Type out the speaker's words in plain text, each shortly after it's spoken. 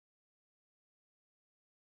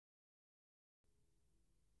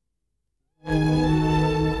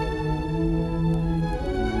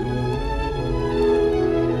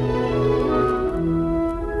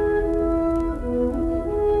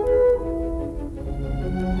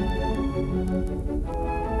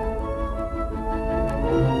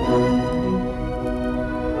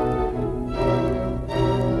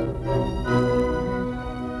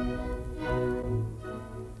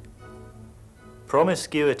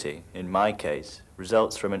Promiscuity, in my case,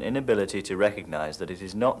 results from an inability to recognize that it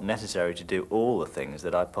is not necessary to do all the things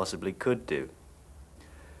that I possibly could do.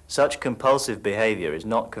 Such compulsive behavior is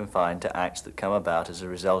not confined to acts that come about as a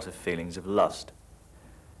result of feelings of lust.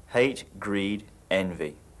 Hate, greed,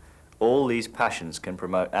 envy, all these passions can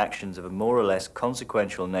promote actions of a more or less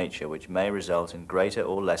consequential nature which may result in greater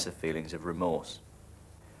or lesser feelings of remorse.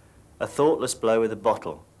 A thoughtless blow with a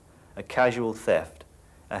bottle, a casual theft,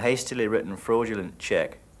 a hastily written fraudulent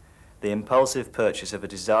cheque, the impulsive purchase of a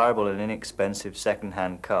desirable and inexpensive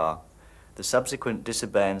second-hand car, the subsequent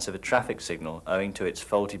disobeyance of a traffic signal owing to its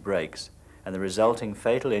faulty brakes, and the resulting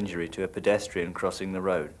fatal injury to a pedestrian crossing the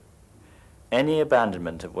road. Any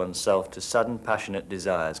abandonment of oneself to sudden passionate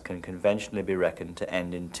desires can conventionally be reckoned to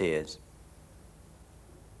end in tears.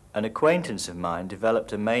 An acquaintance of mine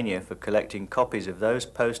developed a mania for collecting copies of those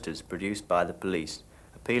posters produced by the police,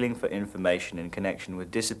 appealing for information in connection with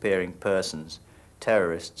disappearing persons,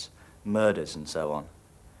 terrorists, murders, and so on.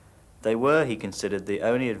 They were, he considered, the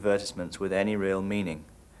only advertisements with any real meaning,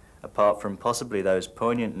 apart from possibly those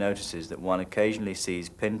poignant notices that one occasionally sees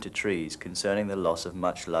pinned to trees concerning the loss of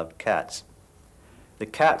much-loved cats. The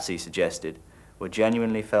cats, he suggested, were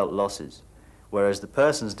genuinely felt losses, whereas the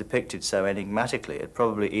persons depicted so enigmatically had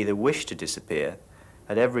probably either wished to disappear,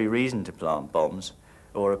 had every reason to plant bombs,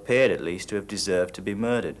 or appeared at least to have deserved to be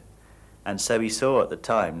murdered, and so he saw at the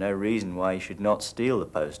time no reason why he should not steal the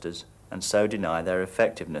posters and so deny their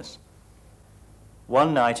effectiveness.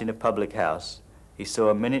 One night in a public house he saw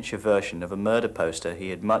a miniature version of a murder poster he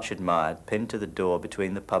had much admired pinned to the door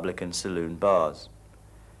between the public and saloon bars.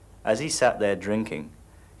 As he sat there drinking,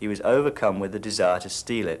 he was overcome with the desire to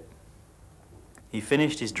steal it. He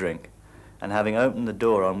finished his drink, and having opened the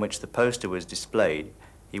door on which the poster was displayed,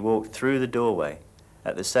 he walked through the doorway,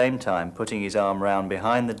 at the same time putting his arm round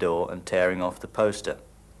behind the door and tearing off the poster.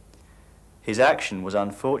 His action was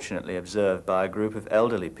unfortunately observed by a group of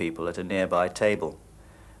elderly people at a nearby table,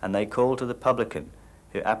 and they called to the publican,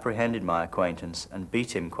 who apprehended my acquaintance and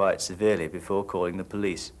beat him quite severely before calling the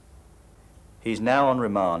police. He is now on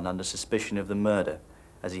remand under suspicion of the murder,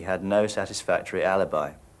 as he had no satisfactory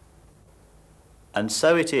alibi. And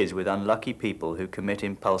so it is with unlucky people who commit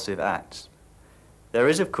impulsive acts. There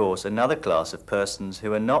is, of course, another class of persons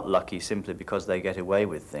who are not lucky simply because they get away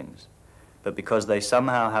with things, but because they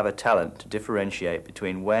somehow have a talent to differentiate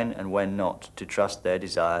between when and when not to trust their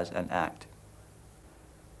desires and act.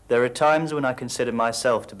 There are times when I consider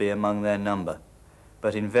myself to be among their number,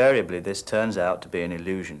 but invariably this turns out to be an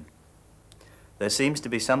illusion. There seems to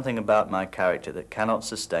be something about my character that cannot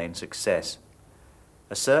sustain success.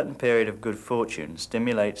 A certain period of good fortune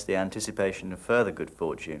stimulates the anticipation of further good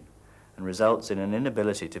fortune, and results in an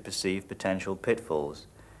inability to perceive potential pitfalls,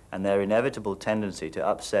 and their inevitable tendency to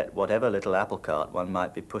upset whatever little apple cart one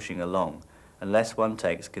might be pushing along, unless one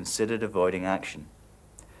takes considered avoiding action.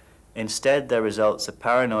 Instead, there results a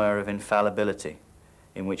paranoia of infallibility,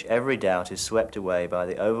 in which every doubt is swept away by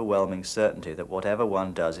the overwhelming certainty that whatever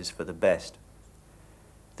one does is for the best.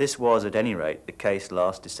 This was, at any rate, the case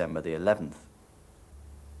last December the 11th.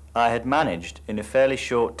 I had managed, in a fairly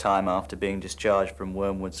short time after being discharged from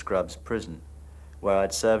Wormwood Scrubbs prison, where I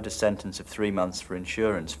had served a sentence of 3 months for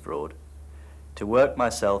insurance fraud, to work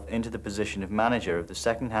myself into the position of manager of the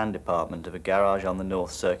second-hand department of a garage on the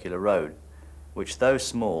North Circular Road, which, though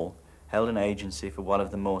small, held an agency for one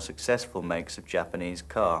of the more successful makes of Japanese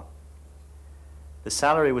car. The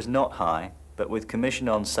salary was not high, but with commission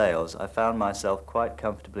on sales I found myself quite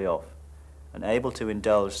comfortably off, and able to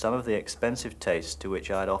indulge some of the expensive tastes to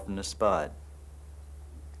which I had often aspired.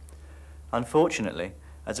 Unfortunately,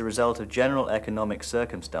 as a result of general economic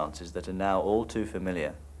circumstances that are now all too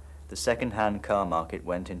familiar, the second-hand car market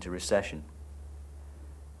went into recession.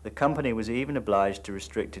 The company was even obliged to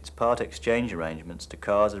restrict its part exchange arrangements to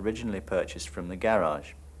cars originally purchased from the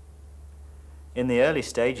garage. In the early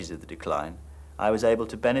stages of the decline, I was able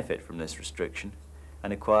to benefit from this restriction,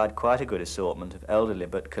 and acquired quite a good assortment of elderly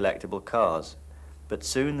but collectible cars, but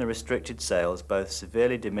soon the restricted sales both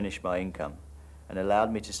severely diminished my income and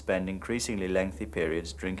allowed me to spend increasingly lengthy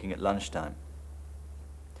periods drinking at lunchtime.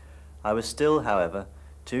 I was still, however,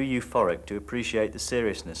 too euphoric to appreciate the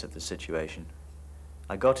seriousness of the situation.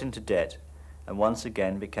 I got into debt and once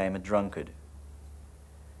again became a drunkard.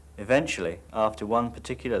 Eventually, after one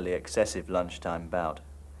particularly excessive lunchtime bout,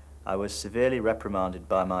 I was severely reprimanded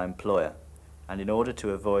by my employer, and in order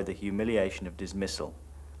to avoid the humiliation of dismissal,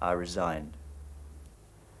 I resigned.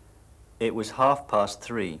 It was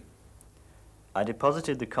 3:30. I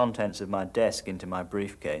deposited the contents of my desk into my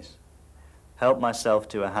briefcase, helped myself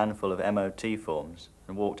to a handful of MOT forms,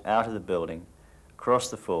 and walked out of the building,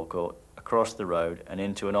 across the forecourt, across the road, and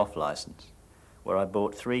into an off-license, where I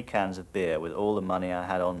bought 3 cans of beer with all the money I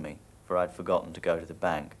had on me, for I'd forgotten to go to the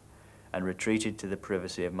bank, and retreated to the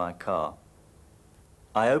privacy of my car.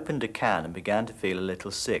 I opened a can and began to feel a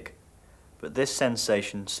little sick, but this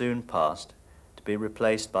sensation soon passed, to be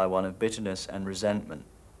replaced by one of bitterness and resentment,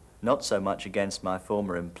 not so much against my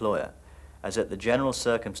former employer, as at the general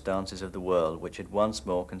circumstances of the world which had once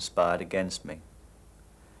more conspired against me.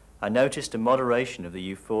 I noticed a moderation of the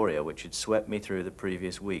euphoria which had swept me through the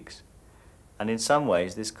previous weeks, and in some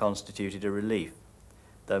ways this constituted a relief,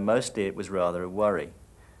 though mostly it was rather a worry,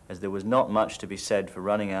 as there was not much to be said for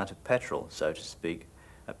running out of petrol, so to speak,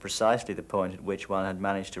 at precisely the point at which one had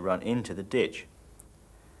managed to run into the ditch.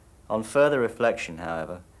 On further reflection,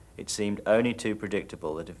 however, it seemed only too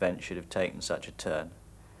predictable that events should have taken such a turn,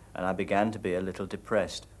 and I began to be a little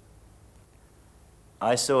depressed.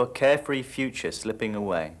 I saw a carefree future slipping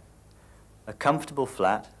away, a comfortable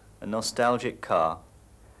flat, a nostalgic car,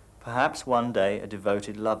 perhaps one day a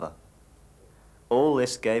devoted lover. All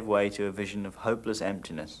this gave way to a vision of hopeless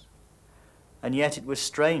emptiness, and yet it was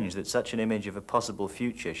strange that such an image of a possible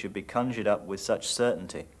future should be conjured up with such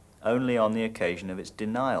certainty only on the occasion of its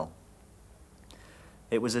denial.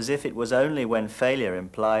 It was as if it was only when failure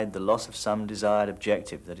implied the loss of some desired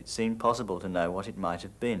objective that it seemed possible to know what it might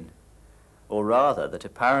have been, or rather that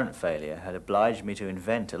apparent failure had obliged me to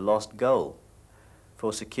invent a lost goal,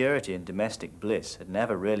 for security and domestic bliss had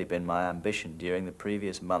never really been my ambition during the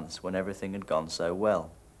previous months when everything had gone so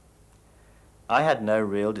well. I had no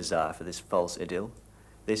real desire for this false idyll,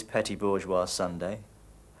 this petty bourgeois Sunday.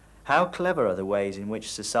 How clever are the ways in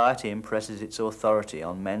which society impresses its authority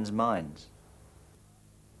on men's minds!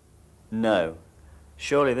 No,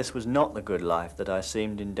 surely this was not the good life that I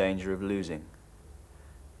seemed in danger of losing.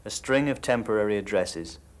 A string of temporary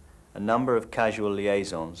addresses, a number of casual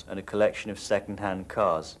liaisons, and a collection of second-hand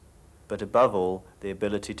cars, but above all, the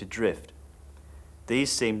ability to drift.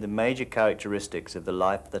 These seemed the major characteristics of the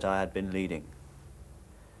life that I had been leading.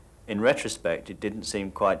 In retrospect, it didn't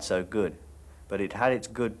seem quite so good, but it had its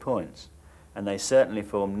good points, and they certainly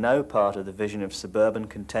formed no part of the vision of suburban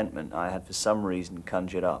contentment I had for some reason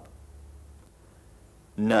conjured up.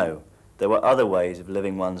 No, there were other ways of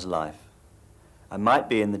living one's life. I might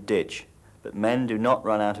be in the ditch, but men do not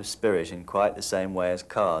run out of spirit in quite the same way as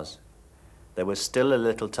cars. There was still a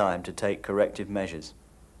little time to take corrective measures.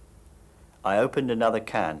 I opened another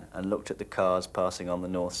can and looked at the cars passing on the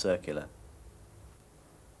North Circular.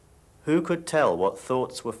 Who could tell what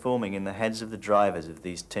thoughts were forming in the heads of the drivers of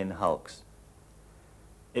these tin hulks?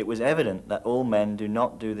 It was evident that all men do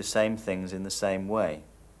not do the same things in the same way,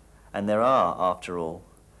 and there are, after all,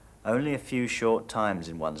 only a few short times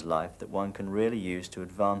in one's life that one can really use to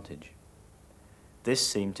advantage. This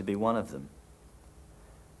seemed to be one of them.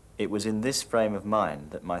 It was in this frame of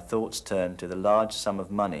mind that my thoughts turned to the large sum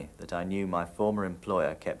of money that I knew my former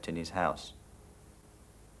employer kept in his house.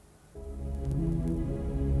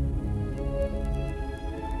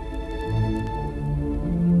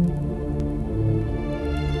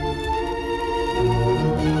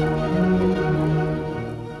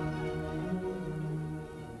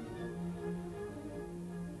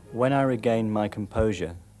 When I regained my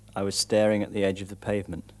composure, I was staring at the edge of the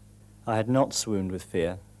pavement. I had not swooned with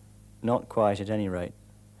fear, not quite at any rate.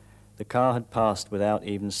 The car had passed without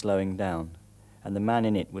even slowing down, and the man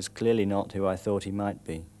in it was clearly not who I thought he might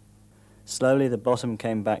be. Slowly the bottom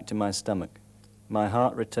came back to my stomach, my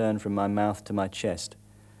heart returned from my mouth to my chest,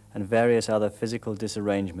 and various other physical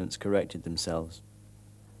disarrangements corrected themselves.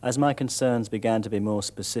 As my concerns began to be more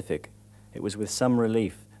specific, it was with some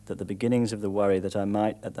relief that the beginnings of the worry that I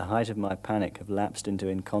might, at the height of my panic, have lapsed into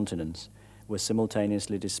incontinence were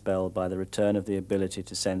simultaneously dispelled by the return of the ability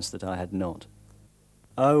to sense that I had not.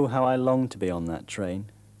 Oh, how I longed to be on that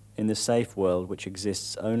train, in the safe world which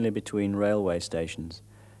exists only between railway stations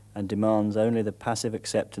and demands only the passive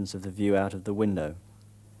acceptance of the view out of the window.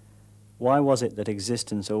 Why was it that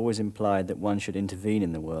existence always implied that one should intervene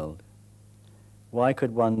in the world? Why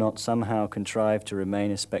could one not somehow contrive to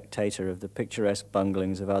remain a spectator of the picturesque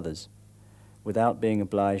bunglings of others, without being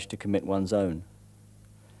obliged to commit one's own?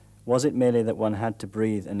 Was it merely that one had to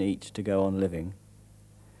breathe and eat to go on living?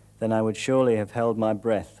 Then I would surely have held my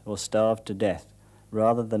breath or starved to death,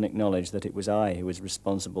 rather than acknowledge that it was I who was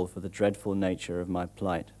responsible for the dreadful nature of my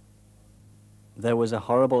plight. There was a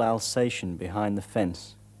horrible Alsatian behind the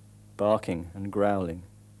fence, barking and growling.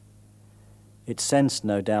 It sensed,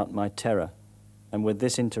 no doubt, my terror, and with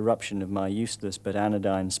this interruption of my useless but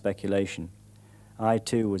anodyne speculation, I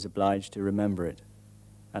too was obliged to remember it,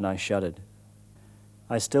 and I shuddered.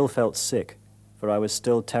 I still felt sick, for I was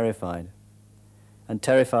still terrified, and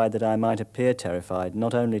terrified that I might appear terrified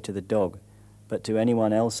not only to the dog, but to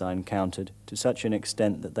anyone else I encountered to such an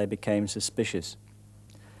extent that they became suspicious.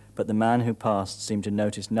 But the man who passed seemed to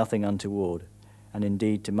notice nothing untoward, and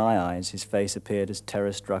indeed to my eyes his face appeared as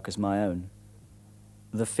terror-struck as my own.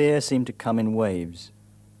 The fear seemed to come in waves.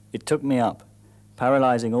 It took me up,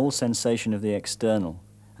 paralyzing all sensation of the external,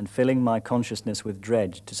 and filling my consciousness with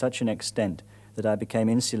dread to such an extent that I became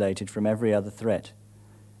insulated from every other threat,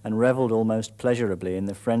 and revelled almost pleasurably in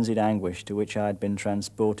the frenzied anguish to which I had been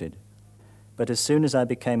transported. But as soon as I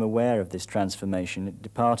became aware of this transformation, it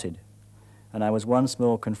departed, and I was once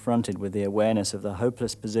more confronted with the awareness of the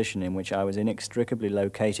hopeless position in which I was inextricably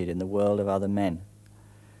located in the world of other men,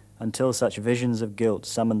 until such visions of guilt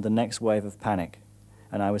summoned the next wave of panic,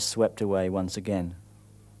 and I was swept away once again.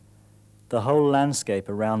 The whole landscape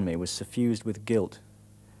around me was suffused with guilt,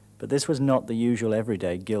 but this was not the usual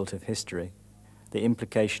everyday guilt of history, the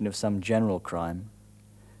implication of some general crime,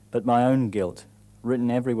 but my own guilt,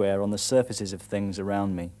 written everywhere on the surfaces of things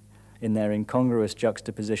around me, in their incongruous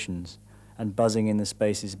juxtapositions, and buzzing in the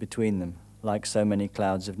spaces between them, like so many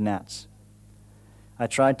clouds of gnats. I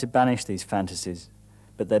tried to banish these fantasies,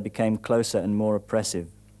 but they became closer and more oppressive.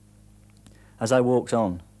 As I walked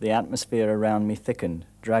on, the atmosphere around me thickened,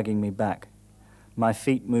 dragging me back. My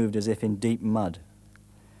feet moved as if in deep mud.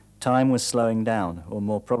 Time was slowing down, or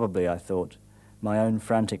more probably, I thought, my own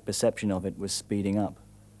frantic perception of it was speeding up.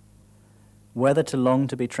 Whether to long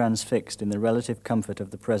to be transfixed in the relative comfort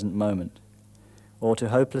of the present moment, or to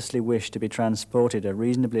hopelessly wish to be transported a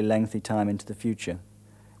reasonably lengthy time into the future,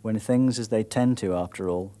 when things, as they tend to, after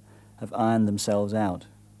all, have ironed themselves out.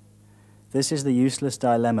 This is the useless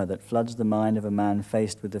dilemma that floods the mind of a man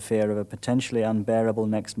faced with the fear of a potentially unbearable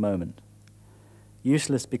next moment.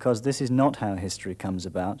 Useless because this is not how history comes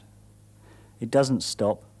about. It doesn't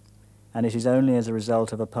stop, and it is only as a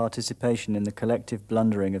result of a participation in the collective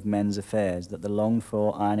blundering of men's affairs that the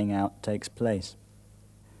longed-for ironing out takes place.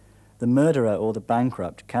 The murderer or the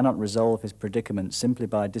bankrupt cannot resolve his predicament simply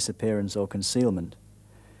by disappearance or concealment,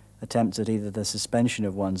 attempts at either the suspension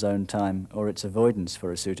of one's own time or its avoidance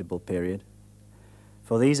for a suitable period.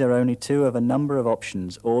 For these are only two of a number of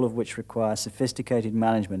options, all of which require sophisticated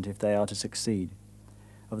management if they are to succeed,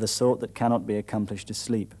 of the sort that cannot be accomplished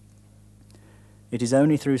asleep. It is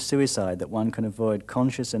only through suicide that one can avoid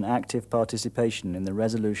conscious and active participation in the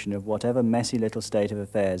resolution of whatever messy little state of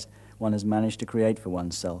affairs one has managed to create for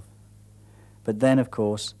oneself. But then, of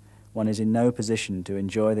course, one is in no position to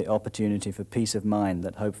enjoy the opportunity for peace of mind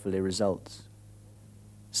that hopefully results.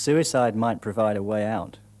 Suicide might provide a way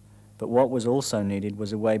out, but what was also needed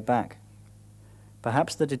was a way back.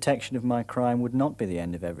 Perhaps the detection of my crime would not be the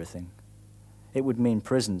end of everything. It would mean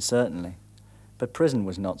prison, certainly, but prison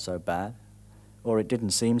was not so bad, or it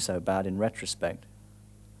didn't seem so bad in retrospect.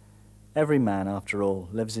 Every man, after all,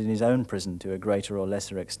 lives in his own prison to a greater or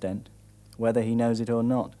lesser extent, whether he knows it or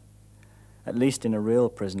not. At least in a real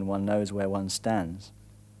prison one knows where one stands.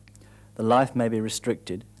 The life may be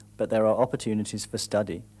restricted, but there are opportunities for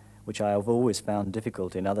study, which I have always found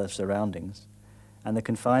difficult in other surroundings, and the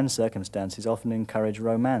confined circumstances often encourage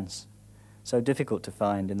romance, so difficult to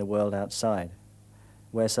find in the world outside,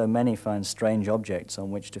 where so many find strange objects on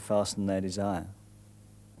which to fasten their desire.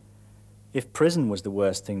 If prison was the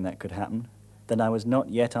worst thing that could happen, then I was not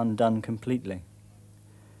yet undone completely.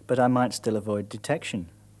 But I might still avoid detection.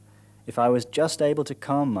 If I was just able to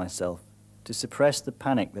calm myself, to suppress the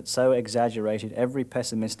panic that so exaggerated every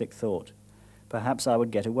pessimistic thought, perhaps I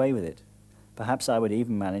would get away with it. Perhaps I would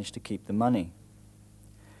even manage to keep the money.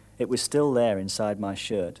 It was still there inside my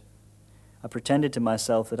shirt. I pretended to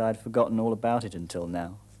myself that I had forgotten all about it until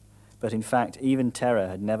now, but in fact even terror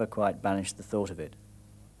had never quite banished the thought of it.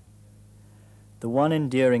 The one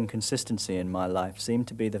enduring consistency in my life seemed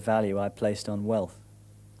to be the value I placed on wealth.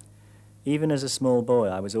 Even as a small boy,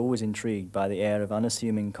 I was always intrigued by the air of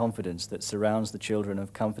unassuming confidence that surrounds the children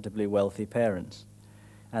of comfortably wealthy parents,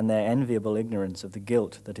 and their enviable ignorance of the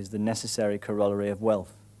guilt that is the necessary corollary of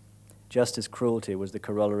wealth, just as cruelty was the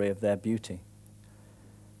corollary of their beauty.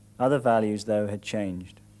 Other values, though, had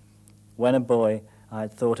changed. When a boy, I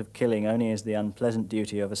had thought of killing only as the unpleasant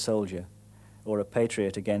duty of a soldier, or a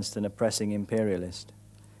patriot against an oppressing imperialist.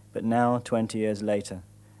 But now, 20 years later,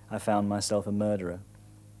 I found myself a murderer.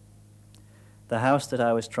 The house that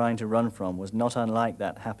I was trying to run from was not unlike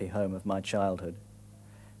that happy home of my childhood.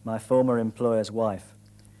 My former employer's wife,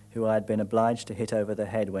 who I had been obliged to hit over the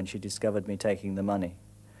head when she discovered me taking the money,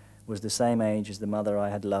 was the same age as the mother I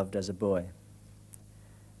had loved as a boy.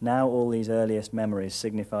 Now all these earliest memories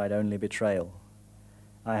signified only betrayal.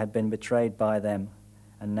 I had been betrayed by them,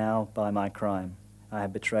 and now, by my crime, I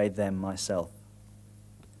had betrayed them myself.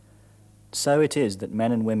 So it is that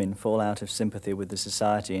men and women fall out of sympathy with the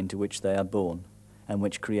society into which they are born, and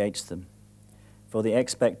which creates them, for the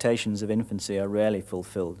expectations of infancy are rarely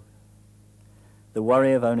fulfilled. The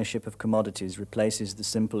worry of ownership of commodities replaces the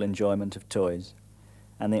simple enjoyment of toys,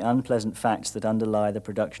 and the unpleasant facts that underlie the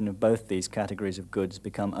production of both these categories of goods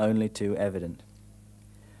become only too evident.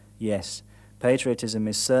 Yes, patriotism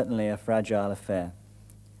is certainly a fragile affair.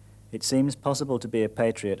 It seems possible to be a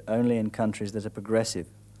patriot only in countries that are progressive,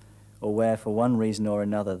 or where, for one reason or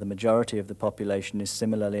another, the majority of the population is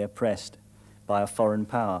similarly oppressed by a foreign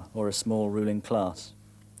power or a small ruling class.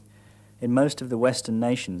 In most of the Western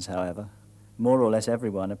nations, however, more or less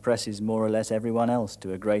everyone oppresses more or less everyone else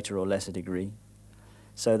to a greater or lesser degree.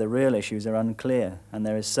 So the real issues are unclear, and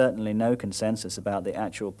there is certainly no consensus about the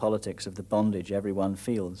actual politics of the bondage everyone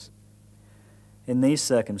feels. In these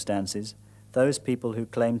circumstances, those people who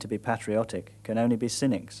claim to be patriotic can only be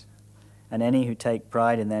cynics, and any who take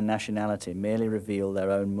pride in their nationality merely reveal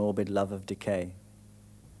their own morbid love of decay.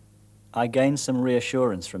 I gained some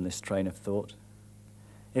reassurance from this train of thought.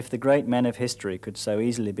 If the great men of history could so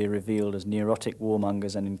easily be revealed as neurotic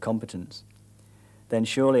warmongers and incompetents, then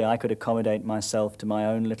surely I could accommodate myself to my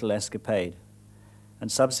own little escapade,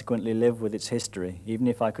 and subsequently live with its history, even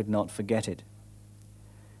if I could not forget it.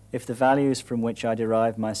 If the values from which I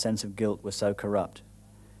derive my sense of guilt were so corrupt,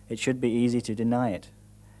 it should be easy to deny it,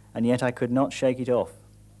 and yet I could not shake it off,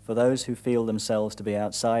 for those who feel themselves to be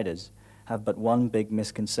outsiders have but one big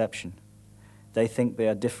misconception. They think they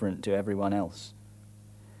are different to everyone else.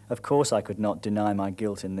 Of course I could not deny my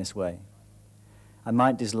guilt in this way. I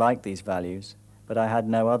might dislike these values, but I had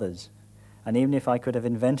no others, and even if I could have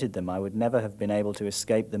invented them, I would never have been able to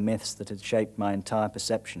escape the myths that had shaped my entire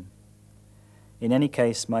perception. In any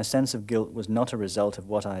case, my sense of guilt was not a result of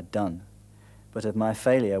what I had done, but of my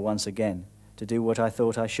failure once again to do what I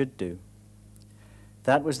thought I should do.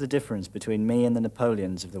 That was the difference between me and the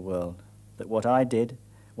Napoleons of the world, that what I did,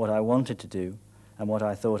 what I wanted to do, and what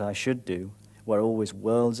I thought I should do were always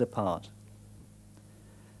worlds apart.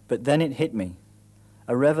 But then it hit me,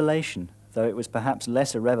 a revelation, though it was perhaps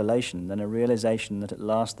less a revelation than a realization that at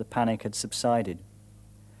last the panic had subsided.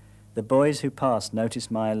 The boys who passed noticed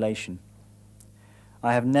my elation.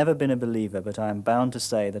 I have never been a believer, but I am bound to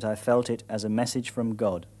say that I felt it as a message from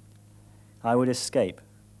God. I would escape.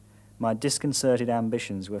 My disconcerted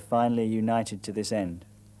ambitions were finally united to this end.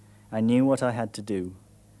 I knew what I had to do.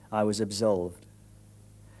 I was absolved.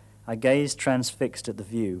 I gazed transfixed at the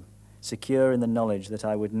view, secure in the knowledge that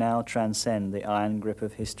I would now transcend the iron grip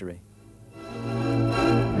of history.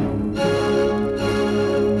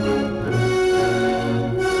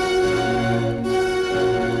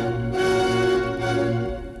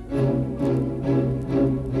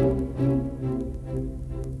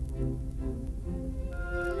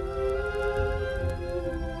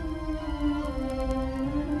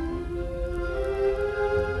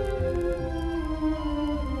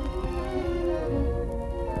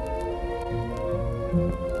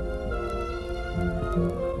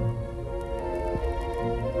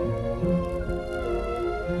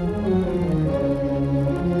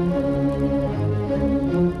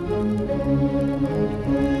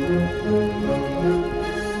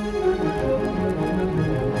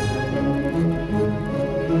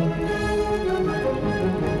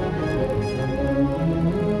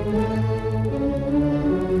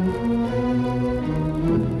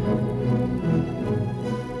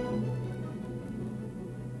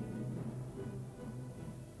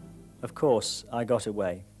 Of course, I got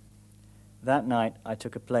away. That night I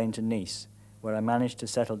took a plane to Nice, where I managed to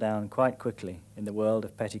settle down quite quickly in the world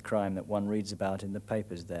of petty crime that one reads about in the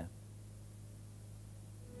papers there.